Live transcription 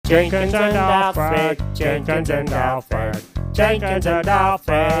Jenkins and Alfred, Jenkins and Alfred, Jenkins and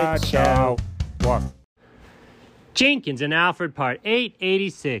Alfred Show. What? Jenkins and Alfred, Part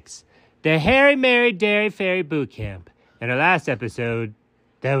 886, the Harry, Mary, Dairy Fairy Boot Camp. In our last episode,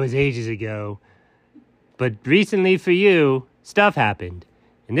 that was ages ago, but recently for you, stuff happened.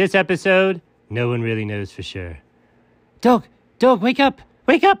 In this episode, no one really knows for sure. Dog, wake up!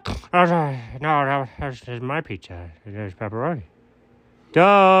 Wake up! Oh, no, that's my pizza. There's pepperoni.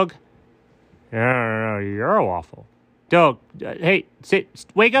 Dog! No, you're a waffle. Dog, hey,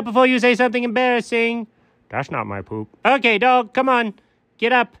 wake up before you say something embarrassing. That's not my poop. Okay, dog, come on.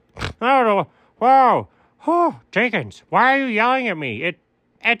 Get up. Oh, whoa. Oh, Jenkins, why are you yelling at me?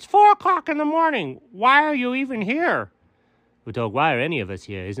 It's 4 o'clock in the morning. Why are you even here? Well, dog, why are any of us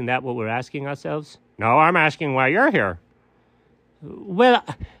here? Isn't that what we're asking ourselves? No, I'm asking why you're here. Well,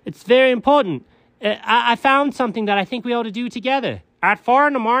 it's very important. I found something that I think we ought to do together. At 4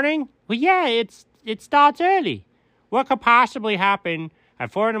 in the morning? Well, yeah, it starts early. What could possibly happen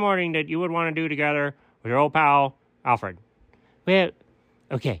at 4 in the morning that you would want to do together with your old pal, Alfred? Well,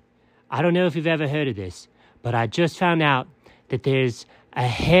 okay, I don't know if you've ever heard of this, but I just found out that there's a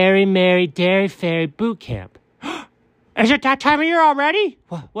Harry, Mary, Dairy Fairy boot camp. Is it that time of year already?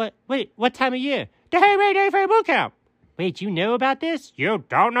 Wait, what time of year? The Harry, Mary, Dairy Fairy boot camp. Wait, you know about this? You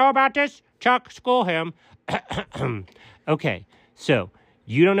don't know about this? Chuck, school him. Okay, so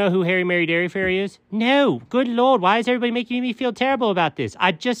you don't know who Harry, Mary, Dairy Fairy is? No, good Lord, why is everybody making me feel terrible about this?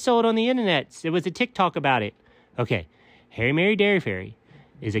 I just saw it on the internet. There was a TikTok about it. Okay, Harry, Mary, Dairy Fairy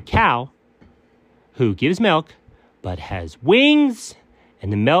is a cow who gives milk but has wings,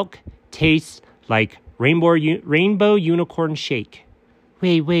 and the milk tastes like rainbow unicorn shake.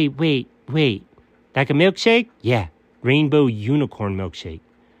 Wait. Like a milkshake? Yeah, rainbow unicorn milkshake.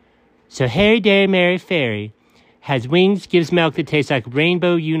 So Harry, Dairy, Mary, Fairy has wings, gives milk that tastes like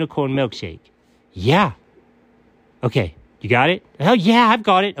rainbow unicorn milkshake. Yeah. Okay, you got it? Oh, yeah, I've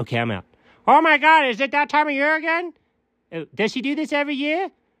got it. Okay, I'm out. Oh, my God, is it that time of year again? Does she do this every year?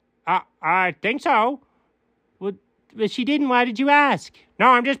 I think so. Well, if she didn't, why did you ask? No,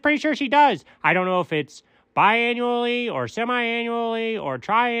 I'm just pretty sure she does. I don't know if it's biannually or semi-annually or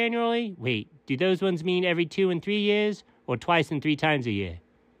triannually. Wait, do those ones mean every 2 and 3 years or twice and 3 times a year?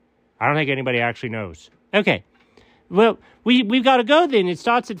 I don't think anybody actually knows. Okay. Well, we've got to go then. It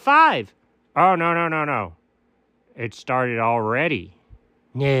starts at 5. Oh, no. It started already.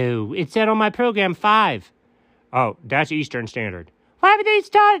 No, it said on my program 5. Oh, that's Eastern Standard. Why would they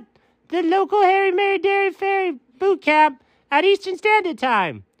start the local Harry, Mary, Dairy Fairy boot camp at Eastern Standard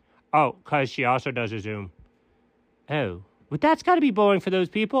Time? Oh, because she also does a Zoom. Oh, well, that's got to be boring for those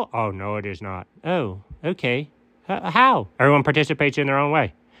people. Oh, no, it is not. Oh, okay. How? Everyone participates in their own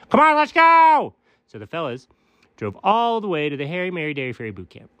way. Come on, let's go! So the fellas drove all the way to the Harry, Mary, Dairy Fairy boot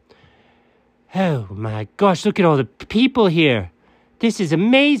camp. Oh, my gosh, look at all the people here. This is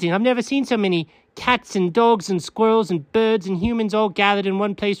amazing. I've never seen so many cats and dogs and squirrels and birds and humans all gathered in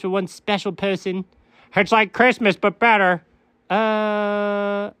one place for one special person. It's like Christmas, but better.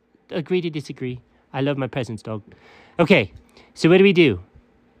 Agree to disagree. I love my presents, dog. Okay, so what do we do?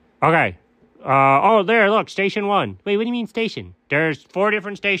 Okay. There, look, Station 1. Wait, what do you mean station? There's 4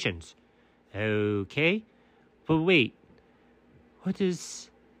 different stations. Okay. But wait, what do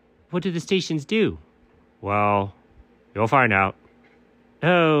the stations do? Well, you'll find out.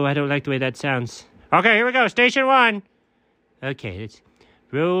 Oh, I don't like the way that sounds. Okay, here we go. Station 1. Okay, let's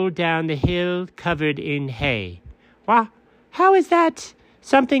roll down the hill covered in hay. What? How is that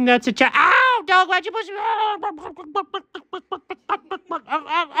something that's a Ow, dog, why'd you push me?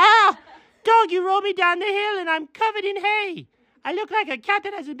 Ow! Dog, you rolled me down the hill and I'm covered in hay. I look like a cat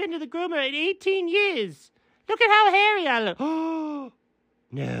that hasn't been to the groomer in 18 years. Look at how hairy I look. Oh,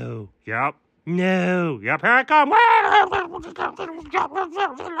 no. Yep. No. Yep, here I come.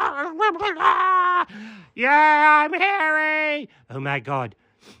 Yeah, I'm hairy. Oh, my God.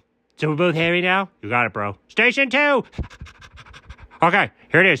 So we're both hairy now? You got it, bro. Station 2. Okay,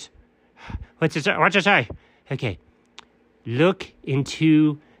 here it is. What's it say? Okay. Look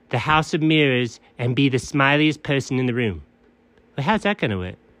into the house of mirrors and be the smiliest person in the room. Well, how's that going to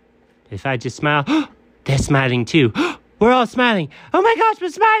work? If I just smile, they're smiling too. We're all smiling. Oh my gosh, we're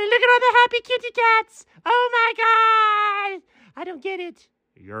smiling. Look at all the happy kitty cats. Oh my God. I don't get it.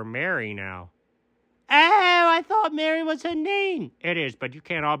 You're Mary now. Oh, I thought Mary was her name. It is, but you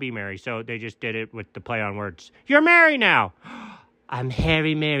can't all be Mary, so they just did it with the play on words. You're Mary now. I'm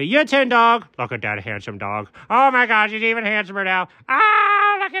Harry Mary. Your turn, dog. Look at that handsome dog. Oh my gosh, he's even handsomer now.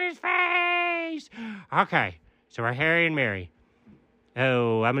 Ah, look at his face. Okay, so we're Harry and Mary.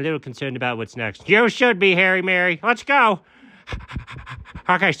 Oh, I'm a little concerned about what's next. You should be, Harry Mary. Let's go.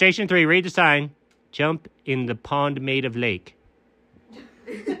 Okay, station 3, read the sign. Jump in the pond made of lake.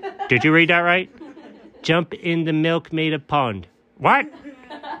 Did you read that right? Jump in the milk made of pond. What?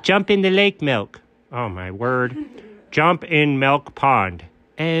 Jump in the lake milk. Oh, my word. Jump in milk pond.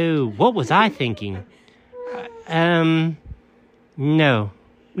 Oh, what was I thinking? No.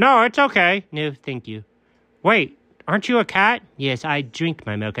 No, it's okay. No, thank you. Wait, aren't you a cat? Yes, I drink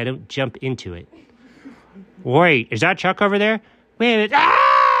my milk. I don't jump into it. Wait, is that Chuck over there? Wait, ah!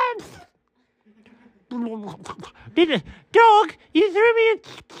 Dog, you threw me in.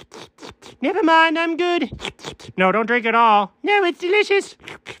 Never mind, I'm good. No, don't drink it all. No, it's delicious.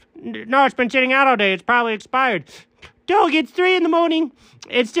 No, it's been sitting out all day. It's probably expired. Dog, it's 3 a.m.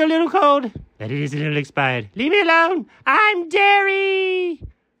 It's still a little cold, but it is a little expired. Leave me alone. I'm Derry.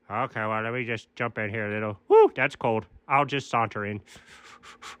 Okay, well, let me just jump in here a little. Woo, that's cold. I'll just saunter in.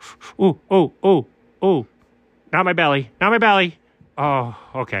 Ooh, ooh, ooh, ooh. Not my belly. Not my belly. Oh,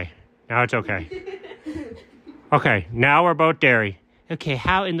 okay. Now it's okay. Okay, now we're both Derry. Okay,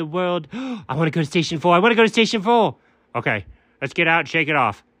 how in the world? I want to go to Station 4. I want to go to Station 4. Okay, let's get out and shake it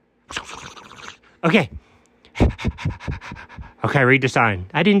off. Okay. Okay, read the sign.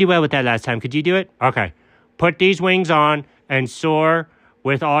 I didn't do well with that last time. Could you do it? Okay. Put these wings on and soar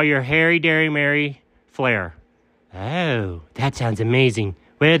with all your Harry, Derry, Mary flair. Oh, that sounds amazing.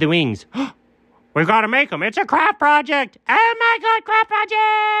 Where are the wings? We've got to make them. It's a craft project. Oh, my God, craft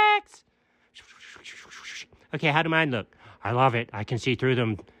projects. Okay, how do mine look? I love it. I can see through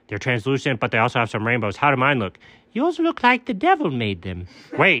them. They're translucent, but they also have some rainbows. How do mine look? Yours look like the devil made them.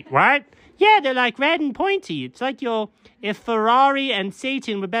 Wait, what? Yeah, they're like red and pointy. It's like if Ferrari and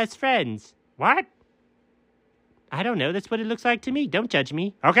Satan were best friends. What? I don't know. That's what it looks like to me. Don't judge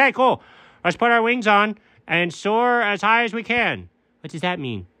me. Okay, cool. Let's put our wings on and soar as high as we can. What does that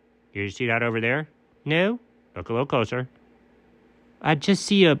mean? You see that over there? No? Look a little closer. I just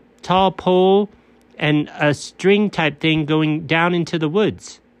see a tall pole and a string type thing going down into the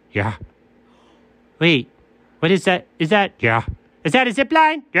woods. Yeah. Wait, what is that? Is that? Yeah. Is that a zip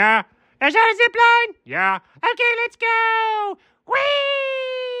line? Yeah. Is that a zip line? Yeah. Okay, let's go. Whee!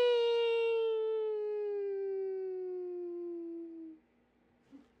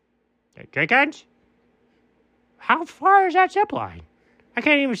 Hey, Jenkins? How far is that zip line? I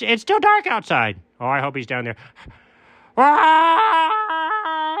can't even see. It's still dark outside. Oh, I hope he's down there.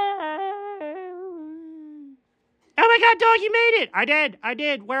 Oh my God, dog, you made it. I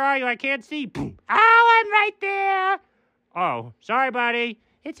did. Where are you? I can't see. Oh, I'm right there. Oh, sorry, buddy.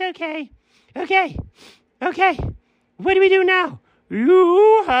 It's okay. Okay. What do we do now?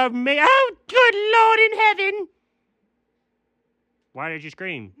 You have made... Oh, good Lord in heaven. Why did you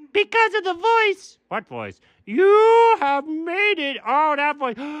scream? Because of the voice. What voice? You have made it. Oh, that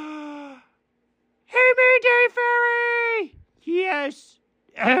voice. Hey, Mary Derry Fairy. Yes.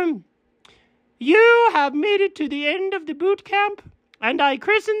 You have made it to the end of the boot camp, and I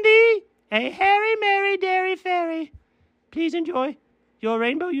christen thee a Harry Mary Derry Fairy. Please enjoy your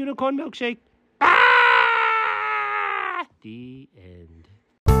rainbow unicorn milkshake. Ah! The end.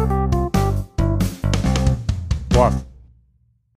 Woof.